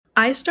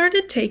I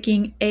started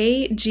taking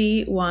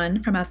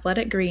AG1 from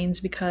Athletic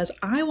Greens because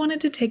I wanted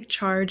to take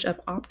charge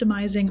of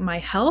optimizing my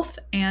health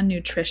and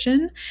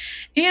nutrition,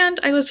 and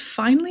I was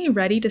finally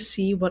ready to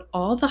see what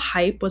all the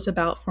hype was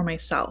about for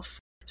myself.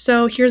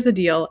 So here's the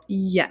deal.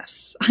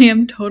 Yes, I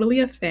am totally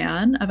a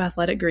fan of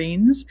Athletic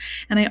Greens,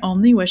 and I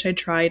only wish I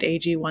tried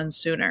AG1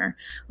 sooner.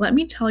 Let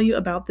me tell you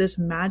about this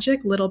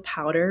magic little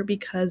powder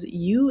because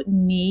you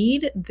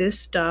need this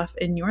stuff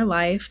in your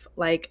life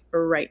like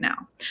right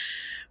now.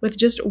 With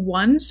just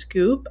one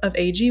scoop of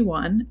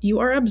AG1, you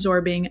are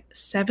absorbing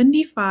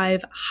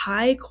 75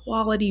 high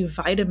quality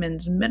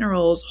vitamins,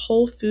 minerals,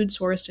 whole food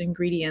sourced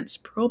ingredients,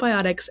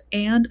 probiotics,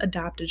 and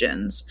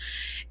adaptogens.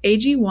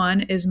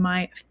 AG1 is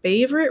my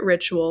favorite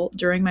ritual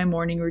during my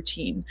morning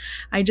routine.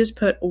 I just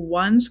put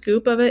one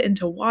scoop of it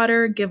into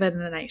water, give it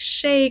a nice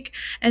shake,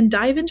 and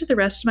dive into the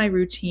rest of my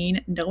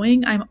routine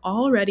knowing I'm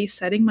already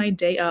setting my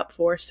day up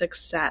for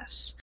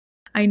success.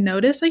 I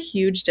notice a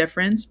huge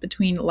difference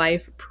between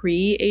life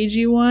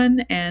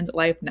pre-AG1 and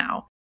life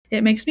now.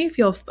 It makes me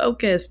feel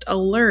focused,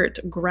 alert,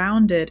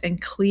 grounded,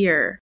 and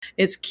clear.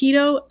 It's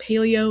keto,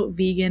 paleo,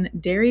 vegan,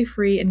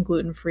 dairy-free, and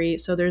gluten-free,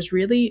 so there's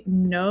really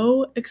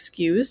no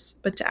excuse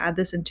but to add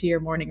this into your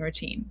morning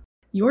routine.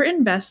 You're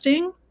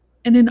investing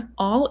in an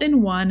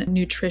all-in-one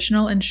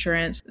nutritional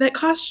insurance that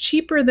costs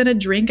cheaper than a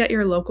drink at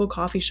your local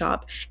coffee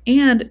shop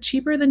and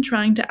cheaper than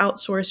trying to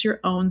outsource your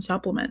own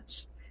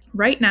supplements.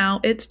 Right now,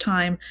 it's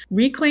time.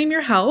 Reclaim your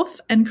health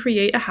and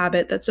create a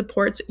habit that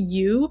supports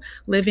you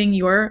living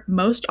your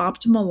most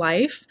optimal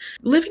life,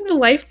 living the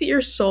life that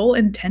your soul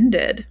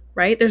intended,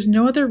 right? There's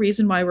no other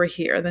reason why we're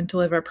here than to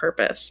live our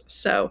purpose.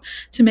 So,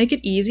 to make it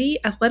easy,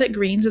 Athletic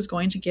Greens is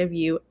going to give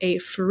you a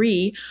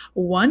free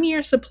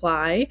 1-year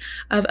supply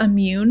of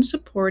immune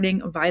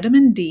supporting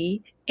vitamin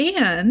D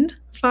and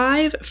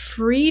 5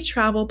 free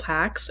travel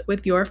packs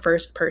with your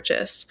first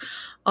purchase.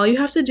 All you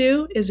have to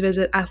do is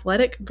visit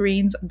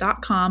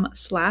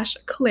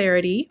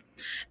athleticgreens.com/clarity.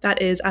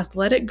 That is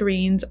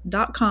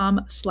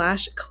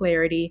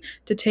athleticgreens.com/clarity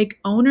to take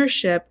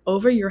ownership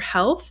over your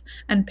health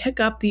and pick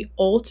up the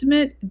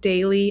ultimate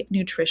daily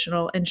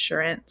nutritional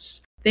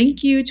insurance.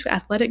 Thank you to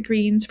Athletic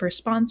Greens for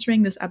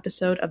sponsoring this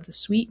episode of the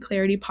Sweet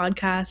Clarity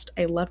podcast.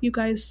 I love you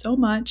guys so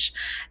much.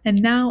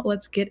 And now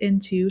let's get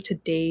into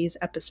today's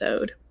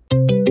episode.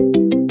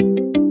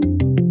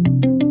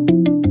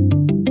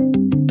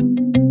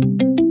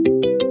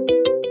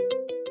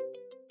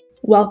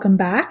 Welcome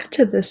back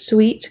to the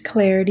Sweet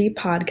Clarity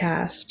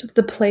podcast,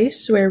 the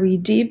place where we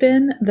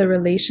deepen the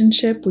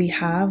relationship we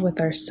have with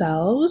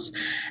ourselves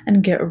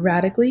and get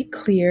radically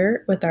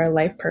clear with our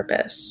life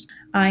purpose.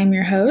 I'm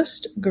your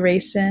host,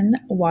 Grayson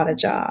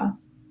Wadajaw.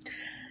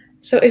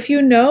 So if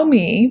you know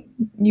me,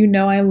 you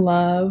know I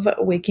love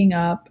waking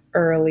up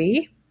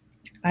early.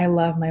 I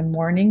love my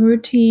morning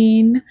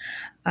routine.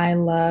 I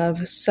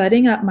love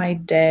setting up my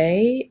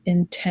day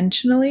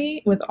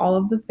intentionally with all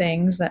of the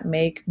things that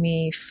make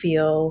me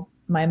feel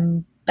my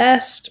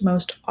best,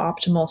 most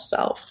optimal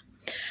self.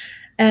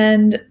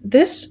 And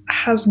this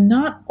has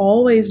not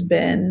always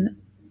been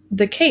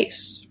the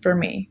case for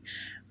me.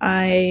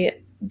 I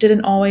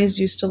didn't always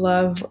used to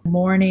love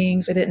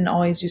mornings. I didn't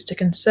always used to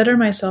consider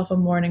myself a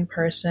morning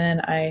person.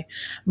 I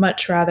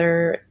much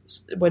rather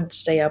would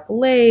stay up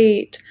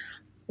late,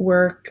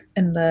 work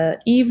in the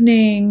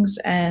evenings,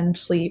 and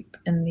sleep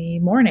in the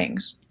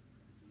mornings.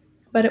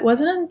 But it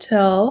wasn't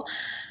until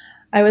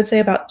I would say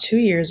about 2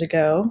 years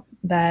ago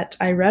that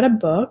I read a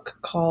book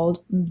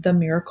called The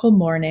Miracle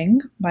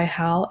Morning by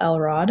Hal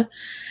Elrod.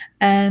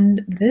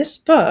 And this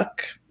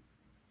book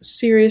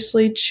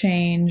seriously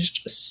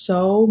changed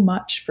so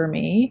much for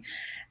me.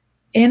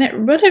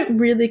 And what it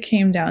really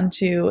came down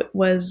to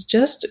was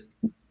just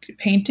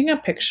painting a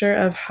picture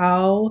of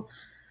how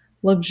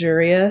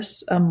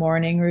luxurious a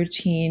morning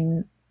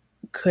routine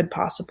could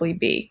possibly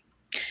be.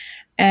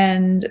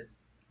 And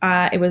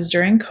it was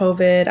during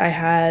COVID. I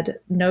had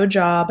no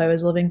job. I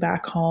was living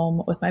back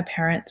home with my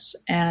parents,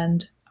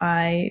 and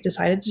I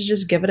decided to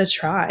just give it a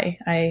try.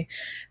 I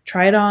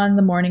tried on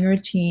the morning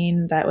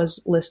routine that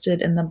was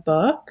listed in the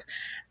book,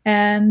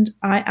 and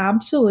I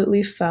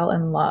absolutely fell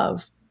in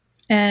love.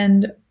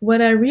 And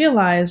what I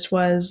realized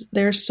was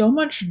there's so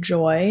much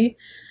joy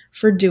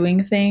for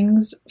doing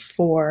things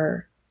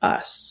for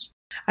us.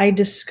 I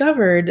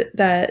discovered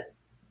that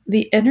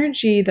the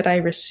energy that I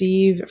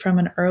receive from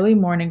an early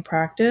morning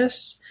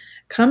practice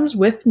comes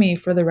with me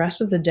for the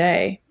rest of the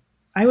day.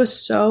 I was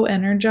so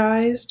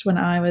energized when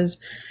I was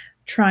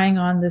trying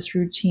on this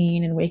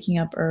routine and waking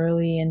up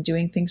early and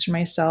doing things for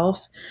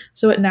myself.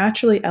 So it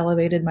naturally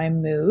elevated my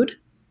mood.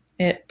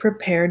 It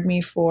prepared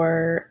me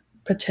for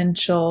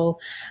potential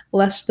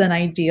less than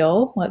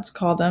ideal, let's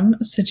call them,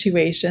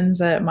 situations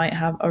that might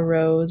have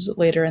arose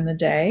later in the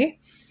day.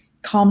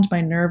 Calmed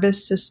my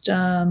nervous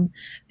system.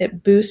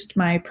 It boosted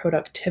my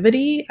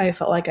productivity. I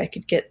felt like I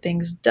could get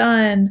things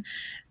done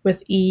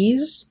with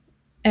ease.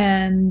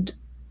 And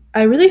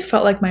I really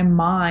felt like my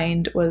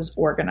mind was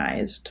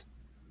organized.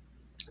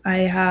 I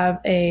have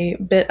a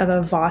bit of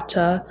a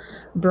Vata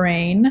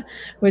brain,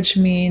 which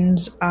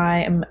means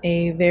I am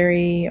a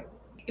very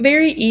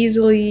very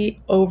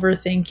easily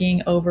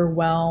overthinking,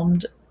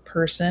 overwhelmed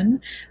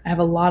person. I have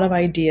a lot of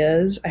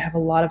ideas. I have a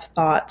lot of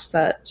thoughts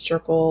that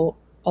circle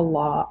a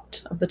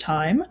lot of the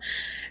time.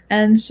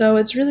 And so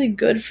it's really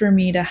good for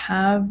me to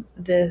have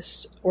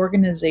this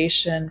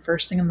organization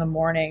first thing in the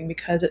morning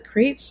because it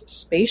creates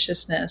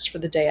spaciousness for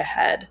the day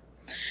ahead.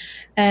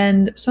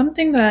 And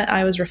something that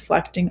I was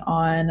reflecting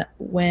on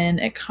when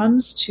it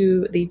comes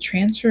to the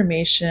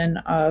transformation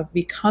of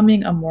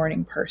becoming a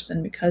morning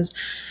person, because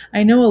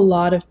I know a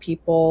lot of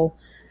people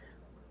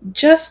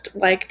just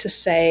like to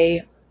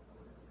say,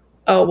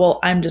 oh, well,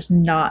 I'm just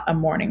not a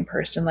morning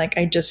person. Like,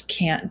 I just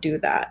can't do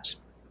that.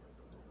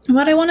 And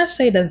what I want to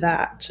say to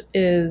that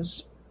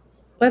is,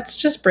 let's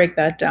just break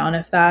that down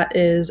if that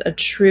is a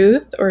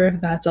truth or if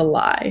that's a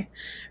lie,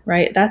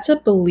 right? That's a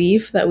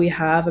belief that we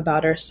have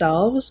about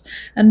ourselves,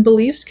 and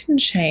beliefs can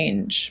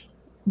change.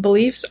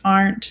 Beliefs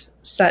aren't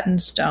set in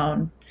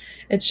stone.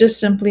 It's just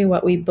simply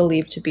what we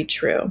believe to be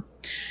true.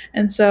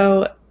 And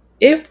so,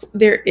 if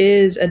there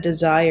is a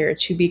desire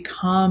to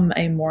become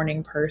a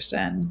morning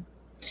person,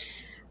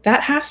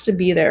 that has to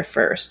be there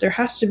first. There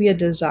has to be a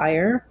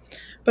desire,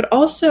 but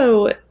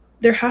also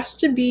there has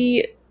to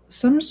be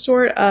some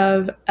sort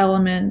of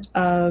element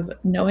of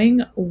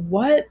knowing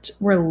what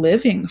we're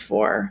living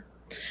for.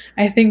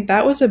 I think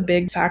that was a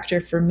big factor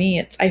for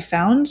me. I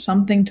found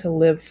something to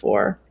live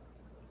for,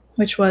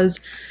 which was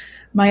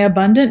my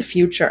abundant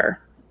future,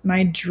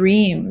 my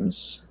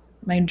dreams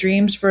for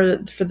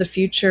the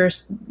future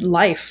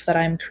life that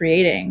I'm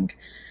creating,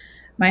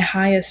 my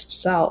highest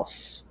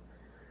self.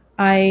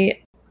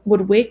 I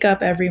would wake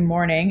up every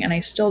morning, and I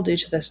still do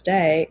to this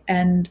day,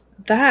 and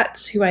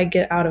that's who I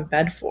get out of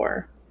bed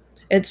for.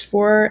 It's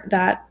for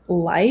that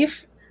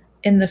life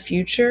in the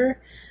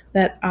future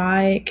that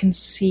I can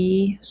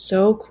see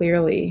so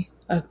clearly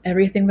of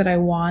everything that I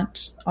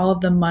want, all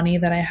of the money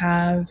that I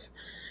have,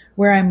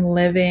 where I'm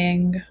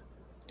living,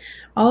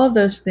 all of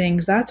those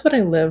things. That's what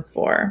I live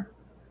for.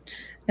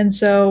 And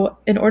so,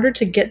 in order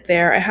to get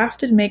there, I have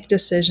to make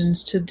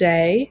decisions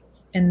today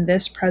in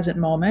this present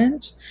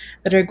moment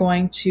that are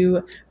going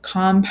to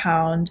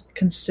compound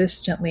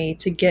consistently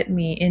to get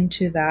me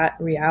into that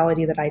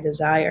reality that I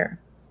desire.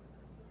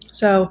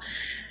 So,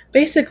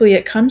 basically,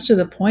 it comes to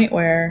the point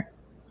where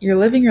you're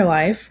living your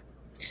life.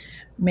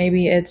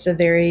 Maybe it's a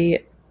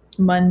very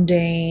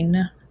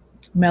mundane,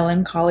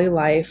 melancholy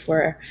life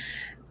where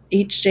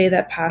each day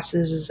that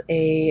passes is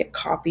a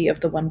copy of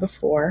the one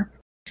before.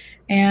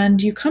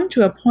 And you come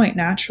to a point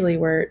naturally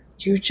where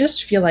you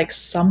just feel like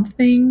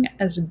something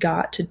has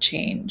got to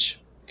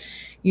change.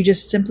 You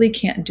just simply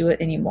can't do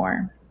it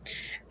anymore.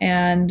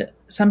 And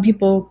some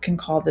people can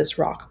call this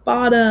rock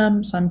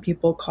bottom. Some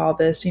people call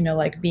this,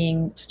 like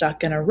being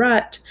stuck in a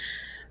rut.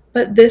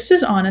 But this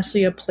is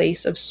honestly a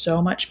place of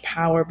so much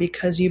power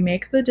because you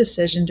make the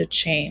decision to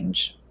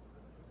change.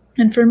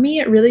 And for me,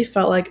 it really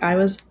felt like I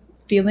was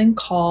feeling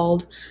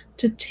called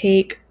to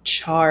take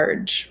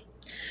charge.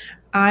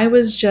 I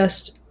was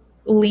just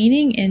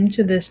leaning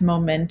into this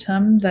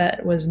momentum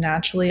that was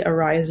naturally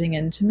arising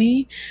into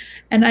me.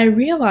 And I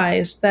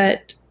realized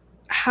that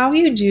how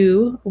you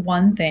do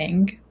one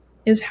thing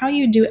is how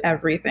you do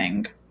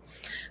everything.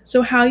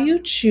 So, how you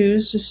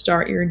choose to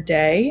start your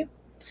day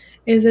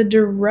is a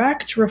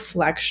direct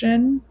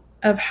reflection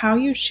of how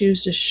you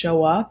choose to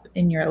show up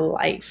in your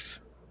life.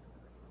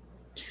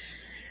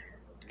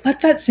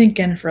 Let that sink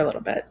in for a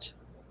little bit.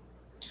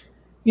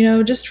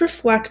 Just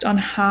reflect on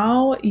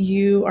how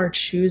you are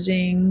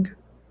choosing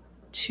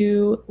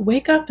to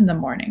wake up in the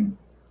morning.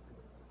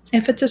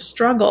 If it's a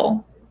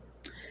struggle,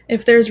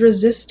 if there's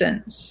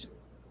resistance,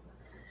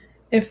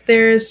 if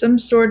there's some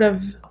sort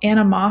of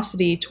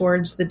animosity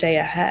towards the day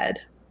ahead,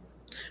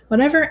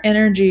 whatever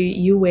energy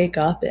you wake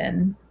up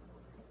in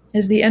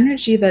is the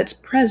energy that's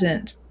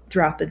present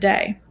throughout the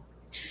day.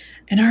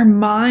 And our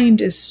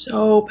mind is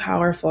so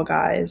powerful,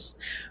 guys.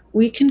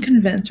 We can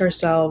convince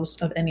ourselves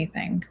of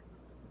anything.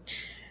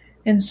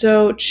 And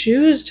so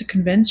choose to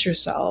convince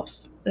yourself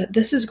that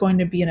this is going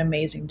to be an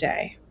amazing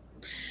day,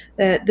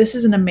 that this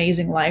is an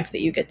amazing life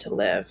that you get to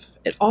live.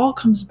 It all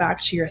comes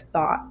back to your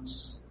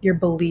thoughts, your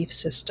belief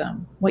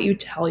system, what you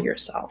tell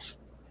yourself.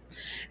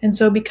 And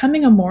so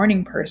becoming a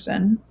morning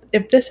person,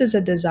 if this is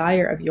a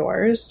desire of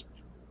yours,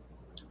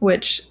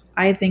 which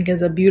I think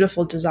is a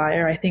beautiful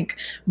desire, I think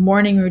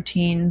morning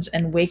routines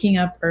and waking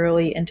up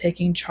early and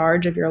taking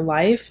charge of your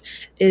life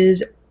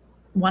is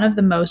one of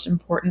the most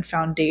important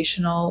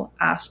foundational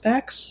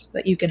aspects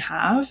that you can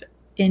have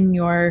in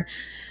your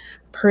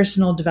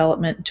personal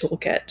development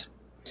toolkit,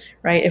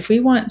 right? If we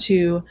want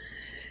to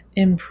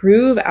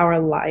improve our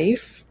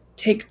life,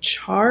 take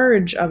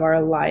charge of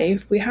our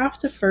life, we have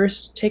to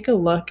first take a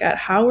look at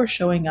how we're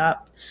showing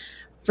up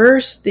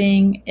first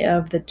thing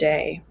of the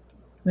day.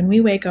 When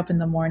we wake up in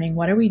the morning,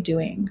 what are we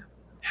doing?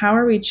 How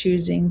are we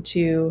choosing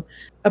to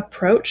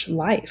approach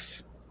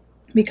life?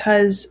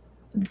 Because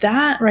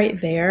that right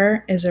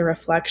there is a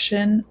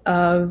reflection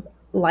of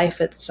life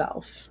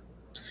itself.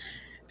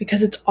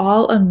 Because it's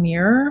all a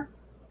mirror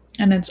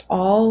and it's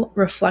all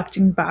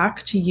reflecting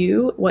back to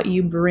you what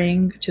you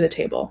bring to the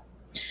table.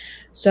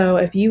 So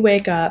if you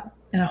wake up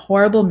in a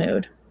horrible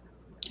mood.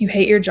 You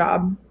hate your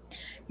job.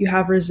 You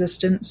have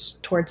resistance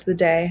towards the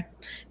day.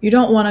 You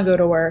don't want to go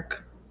to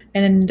work.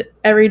 And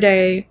every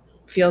day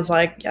feels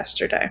like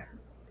yesterday.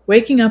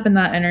 Waking up in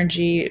that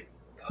energy,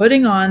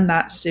 putting on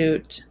that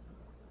suit,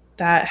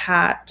 that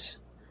hat,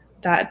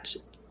 that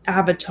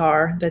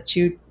avatar that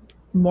you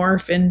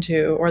morph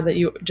into or that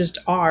you just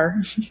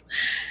are,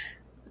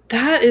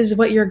 that is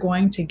what you're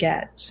going to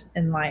get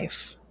in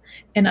life.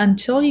 And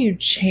until you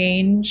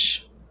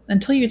change,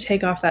 until you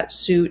take off that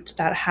suit,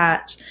 that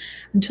hat,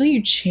 until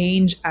you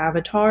change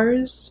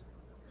avatars,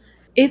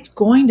 it's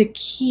going to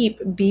keep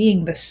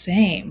being the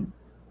same.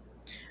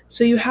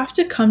 So you have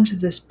to come to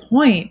this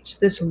point,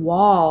 this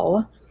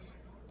wall,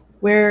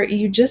 where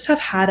you just have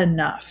had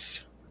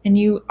enough and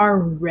you are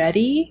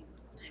ready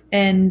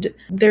and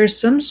there's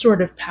some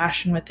sort of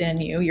passion within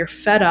you. You're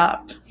fed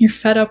up. You're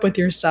fed up with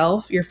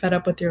yourself. You're fed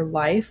up with your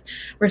life,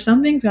 where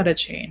something's got to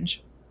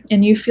change.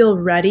 And you feel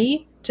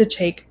ready to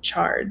take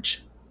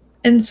charge.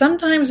 And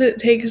sometimes it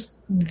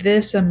takes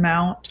this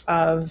amount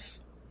of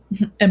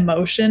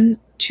emotion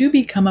to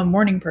become a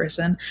morning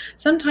person.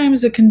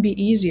 Sometimes it can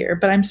be easier,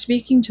 but I'm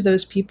speaking to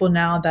those people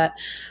now that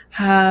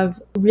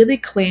have really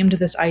claimed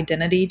this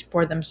identity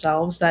for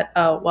themselves that,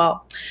 oh,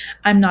 well,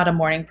 I'm not a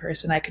morning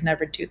person. I could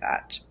never do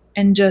that.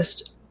 And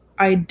just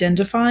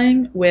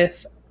identifying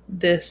with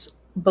this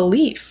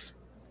belief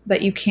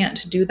that you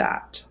can't do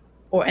that,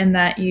 or and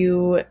that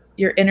your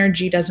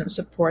energy doesn't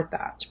support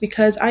that.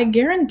 Because I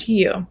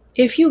guarantee you,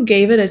 if you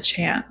gave it a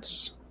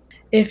chance,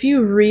 if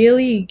you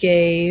really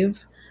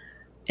gave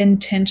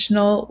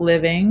intentional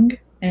living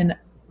and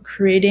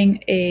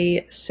creating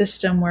a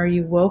system where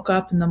you woke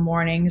up in the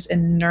mornings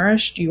and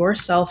nourished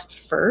yourself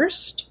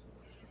first,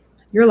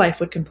 your life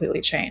would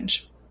completely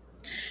change.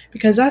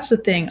 Because that's the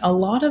thing, a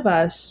lot of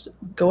us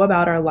go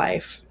about our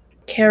life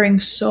caring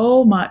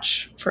so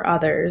much for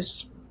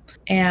others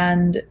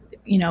and,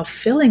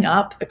 filling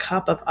up the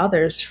cup of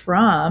others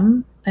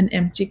from an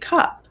empty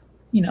cup.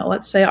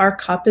 Let's say our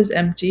cup is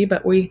empty,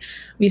 but we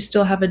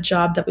still have a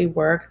job that we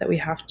work, that we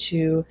have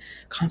to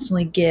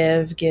constantly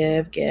give,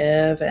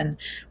 and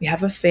we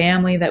have a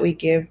family that we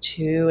give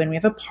to, and we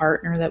have a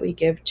partner that we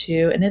give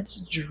to, and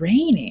it's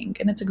draining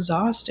and it's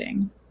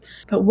exhausting.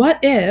 But what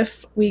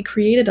if we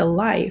created a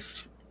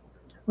life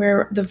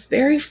where the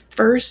very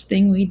first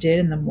thing we did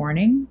in the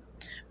morning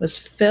was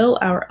fill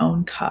our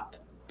own cup,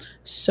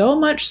 so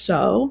much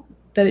so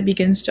that it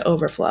begins to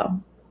overflow.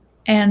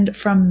 And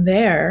from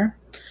there,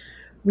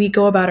 we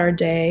go about our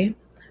day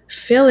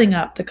filling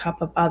up the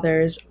cup of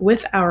others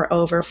with our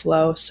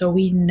overflow, so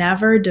we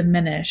never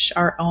diminish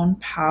our own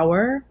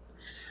power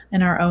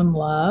and our own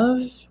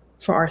love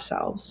for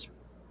ourselves.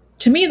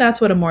 To me,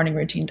 that's what a morning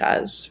routine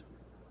does.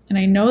 And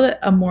I know that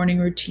a morning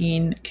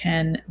routine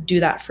can do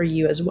that for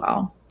you as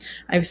well.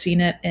 I've seen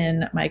it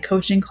in my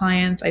coaching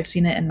clients. I've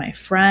seen it in my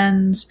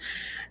friends.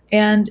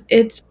 And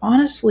it's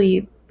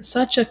honestly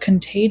such a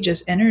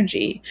contagious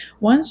energy.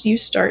 Once you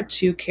start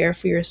to care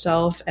for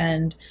yourself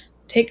and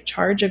take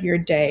charge of your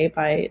day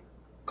by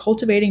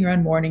cultivating your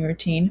own morning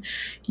routine,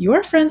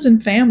 your friends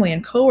and family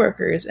and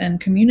coworkers and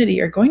community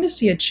are going to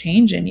see a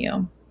change in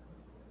you.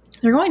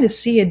 They're going to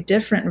see a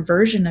different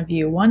version of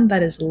you, one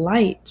that is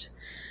light,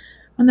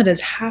 one that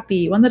is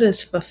happy, one that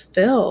is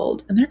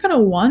fulfilled. And they're going to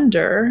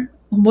wonder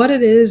what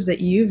it is that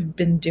you've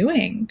been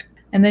doing.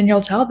 And then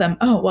you'll tell them,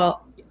 oh,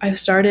 well, I've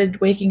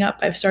started waking up.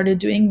 I've started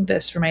doing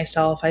this for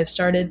myself. I've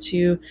started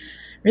to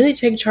really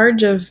take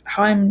charge of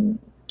how I'm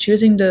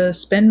choosing to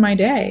spend my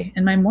day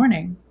and my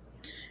morning.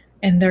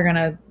 And they're going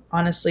to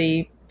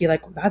honestly be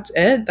like, well, that's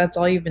it? That's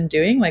all you've been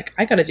doing? Like,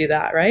 I got to do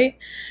that, right?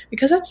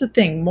 Because that's the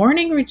thing.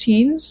 Morning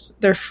routines,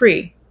 they're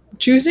free.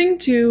 Choosing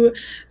to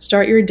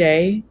start your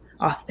day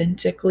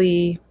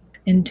authentically,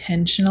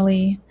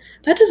 intentionally,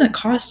 that doesn't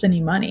cost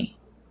any money.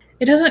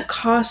 It doesn't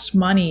cost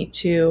money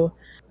to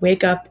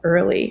wake up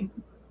early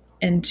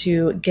and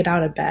to get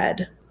out of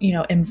bed.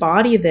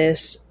 Embody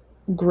this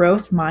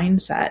growth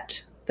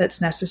mindset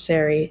that's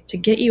necessary to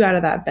get you out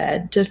of that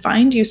bed, to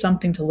find you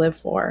something to live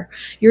for.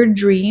 Your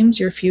dreams,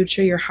 your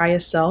future, your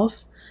highest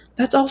self,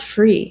 that's all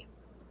free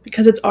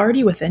because it's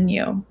already within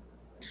you.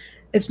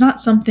 It's not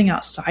something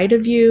outside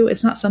of you.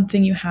 It's not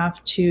something you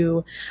have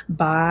to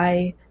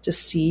buy, to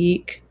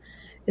seek.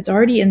 It's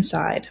already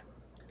inside.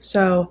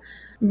 So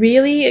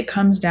really, it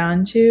comes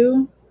down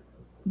to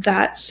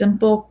that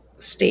simple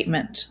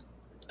statement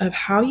of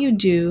how you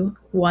do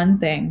one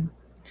thing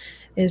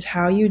is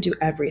how you do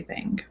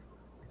everything.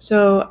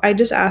 So I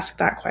just asked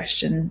that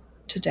question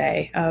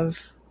today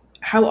of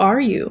how are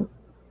you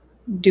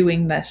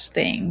doing this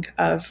thing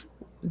of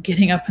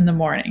getting up in the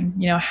morning?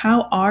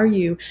 How are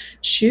you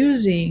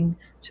choosing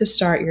to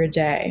start your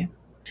day?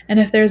 And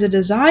if there's a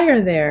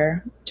desire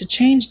there to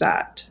change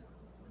that,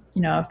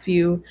 if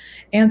you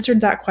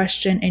answered that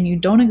question and you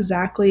don't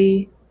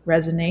exactly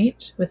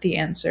resonate with the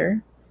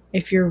answer,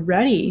 if you're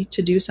ready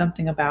to do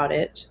something about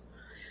it,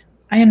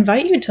 I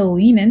invite you to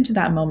lean into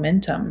that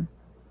momentum.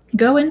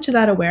 Go into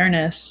that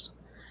awareness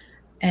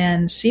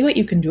and see what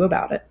you can do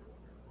about it.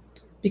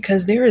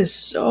 Because there is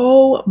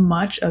so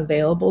much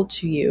available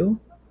to you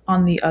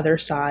on the other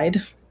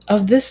side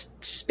of this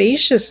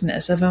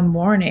spaciousness of a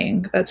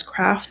morning that's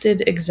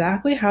crafted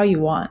exactly how you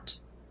want.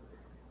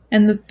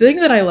 And the thing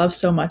that I love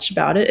so much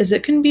about it is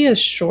it can be as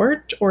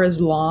short or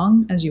as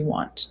long as you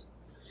want.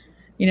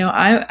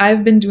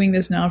 I've been doing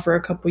this now for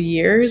a couple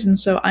years, and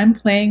so I'm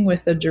playing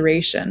with the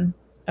duration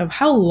of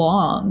how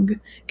long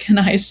can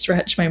I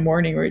stretch my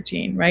morning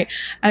routine, right?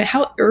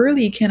 How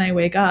early can I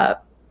wake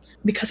up?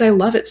 Because I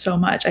love it so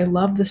much. I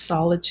love the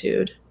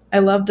solitude. I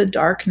love the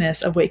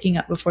darkness of waking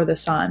up before the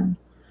sun.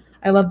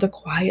 I love the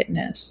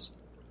quietness.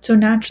 So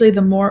naturally,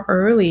 the more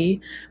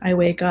early I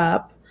wake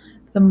up,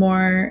 the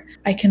more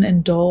I can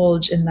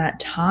indulge in that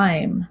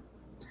time,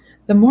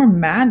 the more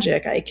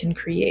magic I can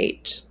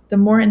create, the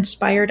more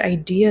inspired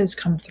ideas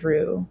come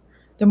through,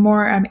 the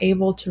more I'm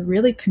able to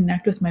really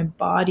connect with my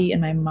body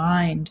and my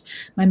mind,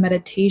 my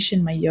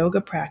meditation, my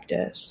yoga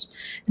practice.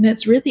 And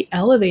it's really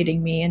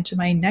elevating me into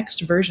my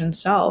next version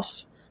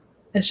self.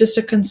 It's just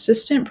a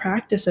consistent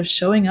practice of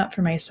showing up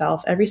for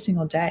myself every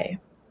single day.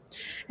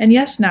 And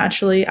yes,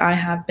 naturally, I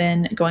have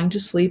been going to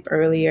sleep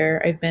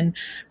earlier. I've been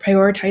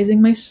prioritizing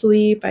my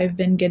sleep. I've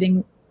been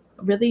getting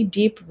really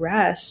deep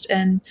rest.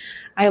 And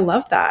I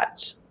love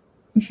that.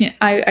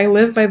 I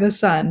live by the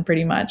sun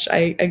pretty much.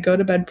 I go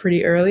to bed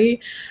pretty early.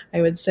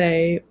 I would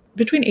say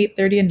between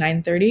 8:30 and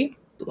 9:30.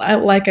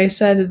 Like I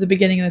said at the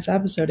beginning of this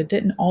episode, it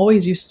didn't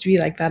always used to be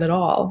like that at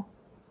all.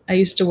 I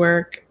used to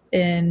work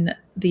in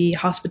the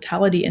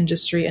hospitality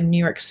industry in New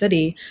York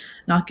City,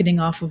 not getting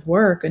off of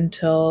work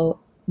until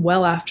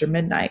well after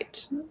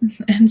midnight.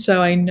 And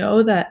so I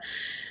know that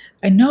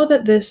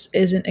this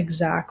isn't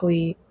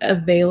exactly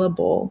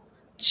available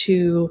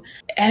to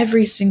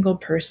every single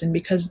person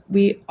because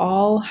we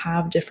all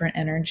have different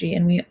energy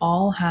and we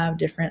all have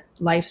different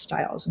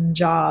lifestyles and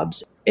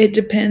jobs. It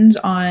depends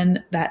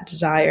on that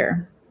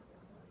desire.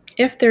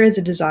 If there is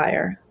a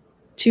desire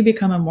to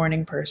become a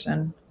morning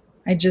person,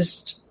 I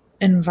just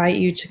invite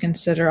you to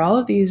consider all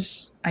of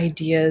these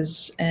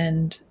ideas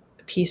and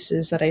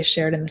pieces that I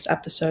shared in this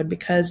episode,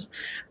 because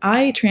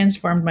I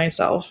transformed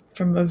myself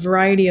from a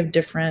variety of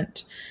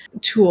different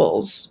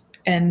tools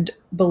and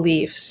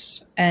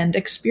beliefs and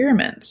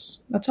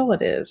experiments. That's all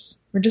it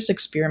is. We're just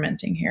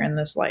experimenting here in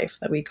this life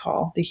that we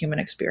call the human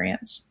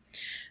experience.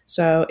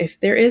 So if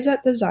there is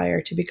that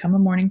desire to become a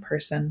morning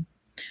person,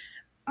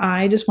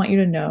 I just want you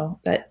to know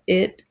that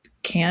it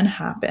can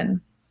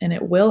happen and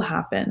it will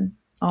happen.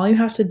 All you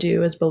have to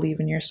do is believe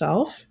in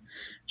yourself,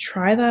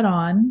 try that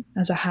on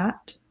as a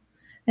hat,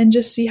 and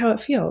just see how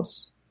it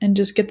feels and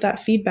just get that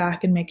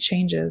feedback and make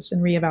changes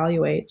and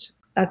reevaluate.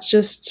 That's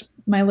just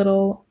my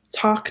little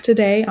talk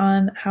today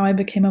on how I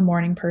became a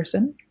morning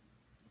person.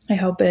 I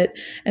hope it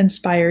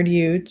inspired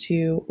you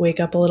to wake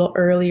up a little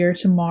earlier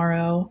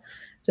tomorrow,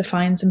 to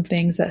find some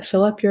things that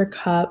fill up your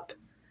cup,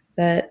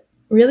 that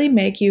really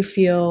make you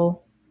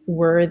feel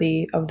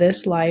worthy of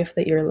this life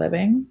that you're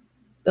living,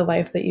 the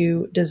life that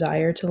you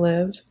desire to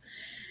live,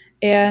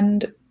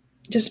 and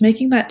just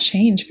making that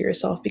change for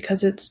yourself,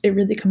 because it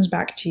really comes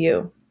back to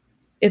you.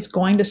 It's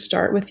going to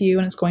start with you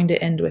and it's going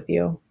to end with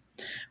you.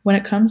 When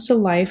it comes to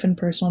life and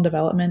personal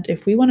development,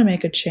 if we want to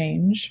make a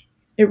change,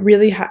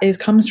 it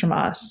comes from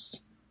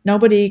us.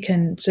 Nobody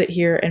can sit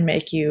here and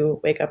make you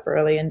wake up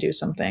early and do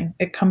something.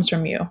 It comes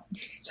from you.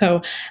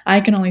 So I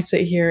can only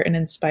sit here and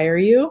inspire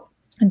you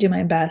and do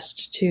my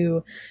best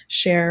to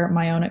share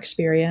my own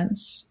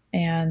experience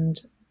and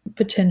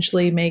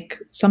potentially make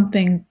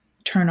something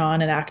turn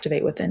on and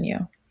activate within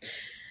you.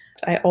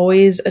 I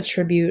always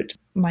attribute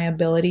my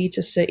ability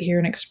to sit here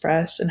and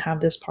express and have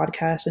this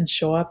podcast and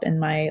show up in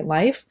my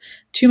life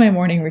to my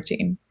morning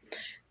routine,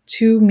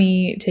 to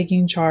me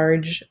taking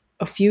charge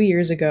a few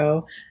years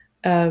ago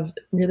of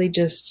really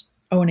just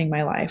owning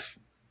my life.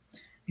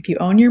 If you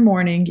own your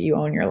morning, you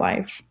own your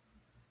life.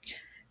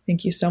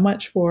 Thank you so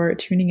much for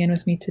tuning in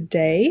with me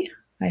today.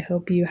 I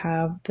hope you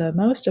have the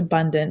most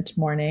abundant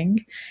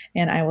morning,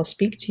 and I will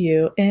speak to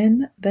you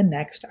in the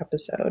next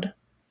episode.